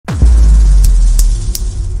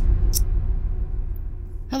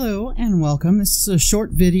and welcome. This is a short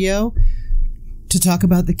video to talk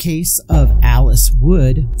about the case of Alice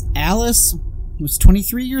Wood. Alice was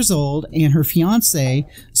 23 years old and her fiance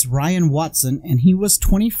is Ryan Watson, and he was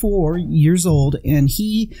 24 years old, and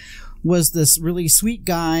he was this really sweet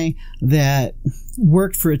guy that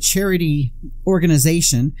worked for a charity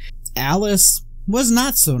organization. Alice was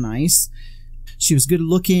not so nice. She was good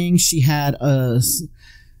looking, she had a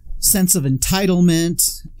sense of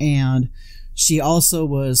entitlement, and she also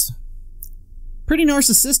was pretty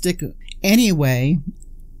narcissistic. Anyway,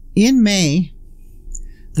 in May,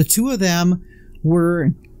 the two of them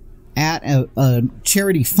were at a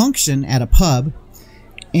charity function at a pub,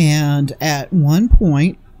 and at one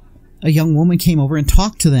point, a young woman came over and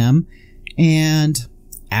talked to them, and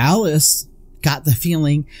Alice got the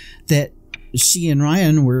feeling that she and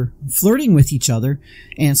Ryan were flirting with each other,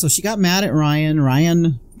 and so she got mad at Ryan.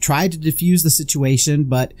 Ryan tried to defuse the situation,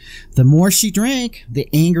 but the more she drank, the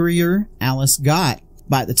angrier Alice got.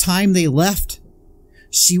 By the time they left,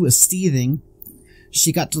 she was seething.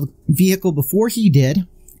 She got to the vehicle before he did,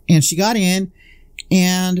 and she got in,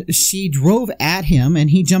 and she drove at him, and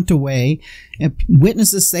he jumped away. And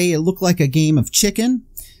witnesses say it looked like a game of chicken,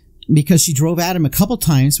 because she drove at him a couple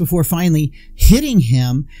times before finally hitting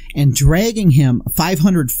him and dragging him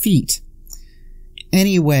 500 feet.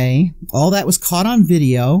 Anyway, all that was caught on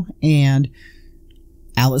video, and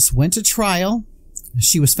Alice went to trial.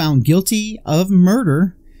 She was found guilty of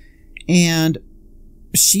murder, and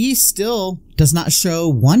she still does not show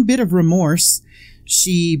one bit of remorse.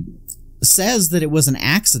 She says that it was an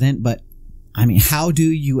accident, but I mean, how do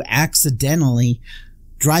you accidentally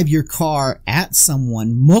drive your car at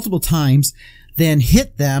someone multiple times, then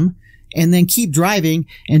hit them, and then keep driving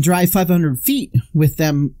and drive 500 feet with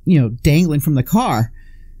them, dangling from the car?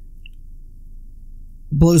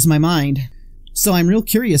 Blows my mind. So I'm real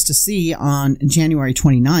curious to see on January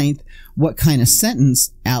 29th what kind of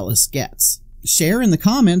sentence Alice gets. Share in the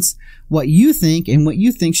comments what you think and what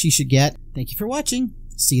you think she should get. Thank you for watching.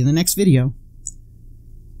 See you in the next video.